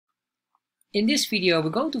In this video, we're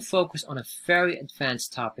going to focus on a very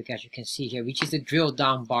advanced topic, as you can see here, which is the drill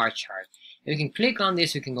down bar chart. You can click on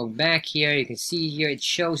this, you can go back here, you can see here, it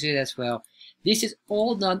shows it as well. This is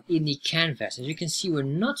all done in the canvas. As you can see, we're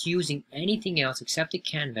not using anything else except the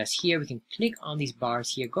canvas. Here, we can click on these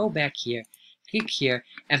bars here, go back here, click here,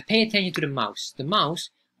 and pay attention to the mouse. The mouse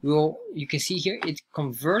will, you can see here, it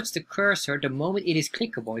converts the cursor the moment it is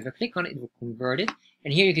clickable. If I click on it, it will convert it.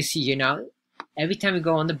 And here you can see here now, every time we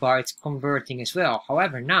go on the bar, it's converting as well.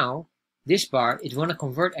 However, now, this bar, it won't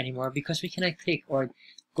convert anymore because we cannot click or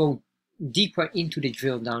go deeper into the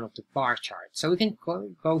drill down of the bar chart. So we can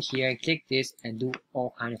go here and click this and do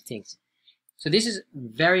all kind of things. So this is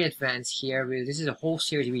very advanced here. This is a whole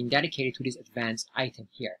series being dedicated to this advanced item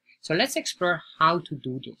here. So let's explore how to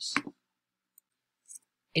do this.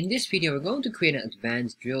 In this video, we're going to create an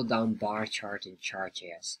advanced drill down bar chart in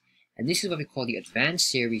Chartjs. And this is what we call the advanced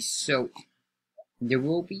series. So there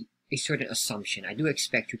will be a certain assumption. I do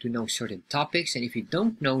expect you to know certain topics, and if you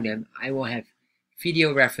don't know them, I will have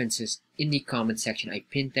video references in the comment section. I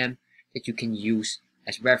pinned them that you can use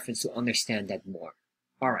as reference to understand that more.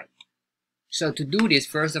 Alright, so to do this,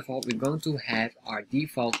 first of all, we're going to have our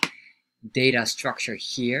default data structure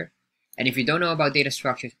here. And if you don't know about data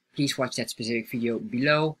structures, please watch that specific video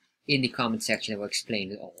below in the comment section. I will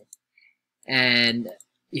explain it all. And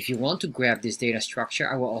if you want to grab this data structure,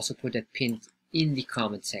 I will also put that pinned in the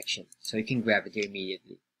comment section, so you can grab it here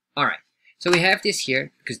immediately. Alright, so we have this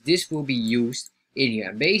here because this will be used in here.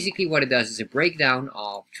 And basically what it does is a breakdown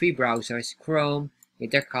of 3 browsers, Chrome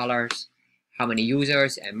with their colors, how many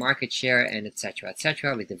users and market share, and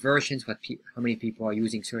etc, with the versions, how many people are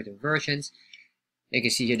using certain versions. You can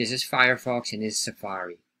see here this is Firefox and this is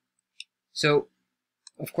Safari. So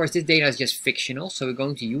of course this data is just fictional, so we're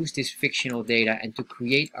going to use this fictional data and to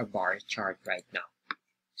create our bar chart right now.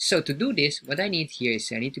 So to do this, what I need here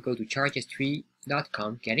is I need to go to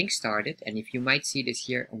chartjs3.com, getting started, and if you might see this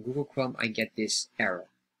here on Google Chrome, I get this error.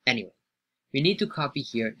 Anyway, we need to copy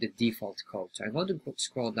here the default code. So I'm going to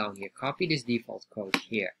scroll down here, copy this default code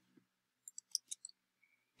here.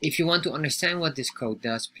 If you want to understand what this code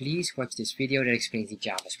does, please watch this video that explains the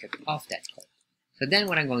JavaScript of that code. So then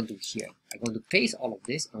what I'm going to do here, I'm going to paste all of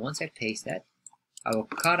this, and once I paste that, I will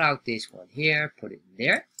cut out this one here, put it in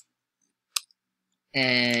there.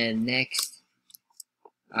 And next,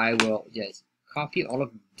 I will just copy all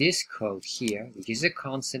of this code here, which is a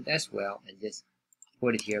constant as well, and just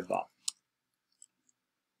put it here above.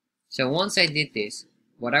 So once I did this,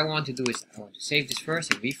 what I want to do is I want to save this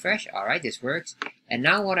first and refresh. Alright, this works. And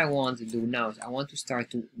now what I want to do now is I want to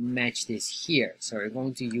start to match this here. So we're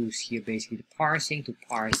going to use here basically the parsing to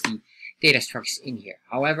parse the data structures in here.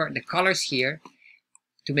 However, the colors here,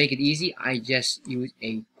 to make it easy, I just use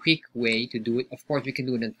a quick way to do it. Of course, we can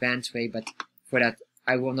do an advanced way, but for that,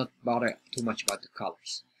 I will not bother too much about the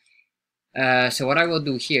colors. So what I will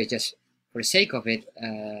do here, just for the sake of it,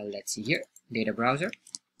 let's see here, data browser.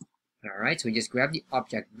 Alright, so we just grab the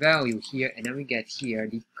object value here, and then we get here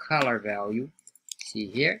the color value. See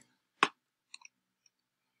here.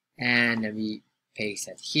 And then we paste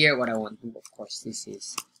that here. What I want to do, of course, this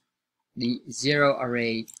is the 0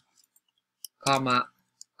 array, comma,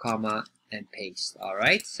 and paste.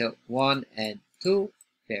 Alright, so 1 and 2,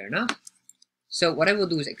 fair enough. So what I will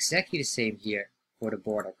do is exactly the same here for the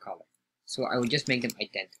border color. So I will just make them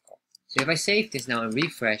identical. So if I save this now and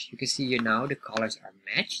refresh, you can see here now the colors are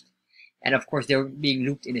matched. And of course they're being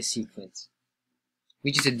looped in a sequence,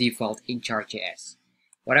 which is a default in Chartjs.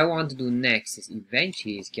 What I want to do next is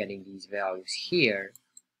eventually is getting these values here.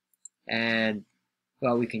 And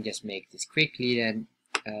well, we can just make this quickly then.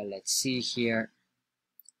 Let's see here.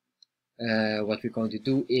 What we're going to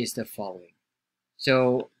do is the following.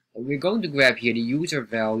 So we're going to grab here the user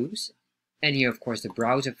values, and here of course the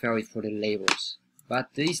browser values for the labels.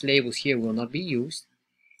 But these labels here will not be used,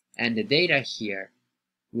 and the data here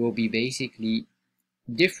will be basically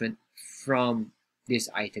different from this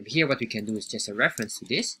item. Here what we can do is just a reference to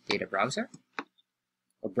this data browser,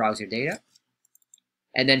 or browser data.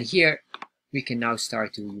 And then here we can now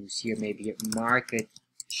start to use here maybe a market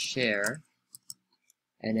share,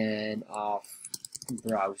 and then of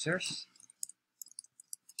browsers.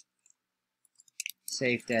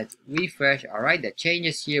 Save that, refresh. Alright, that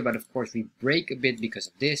changes here, but of course we break a bit because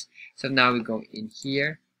of this. So now we go in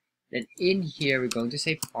here. Then in here we're going to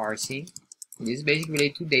say parsing. This is basically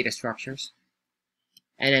related to data structures.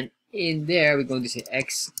 And then in there we're going to say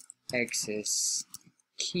x-axis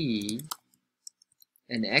key.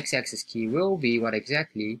 And the x-axis key will be what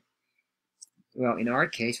exactly? Well, in our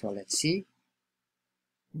case, well, let's see.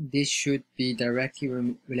 This should be directly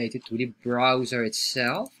related to the browser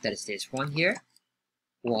itself. That is this one here.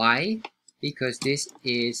 Y because this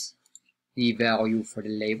is the value for the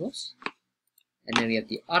labels. And then we have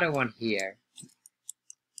the other one here.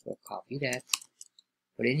 We'll copy that,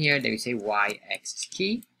 put in here, then we say y-axis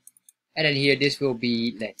key. And then here this will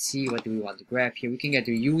be, let's see, what do we want to grab here? We can get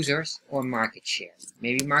the users or market share.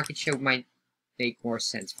 Maybe market share might make more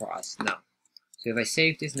sense for us now. So if I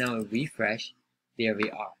save this now and refresh, there we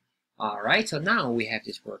are. Alright, so now we have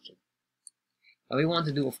this working. What we want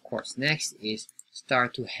to do, of course, next is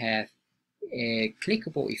start to have a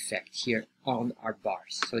clickable effect here on our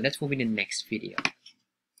bars. So that's will be the next video.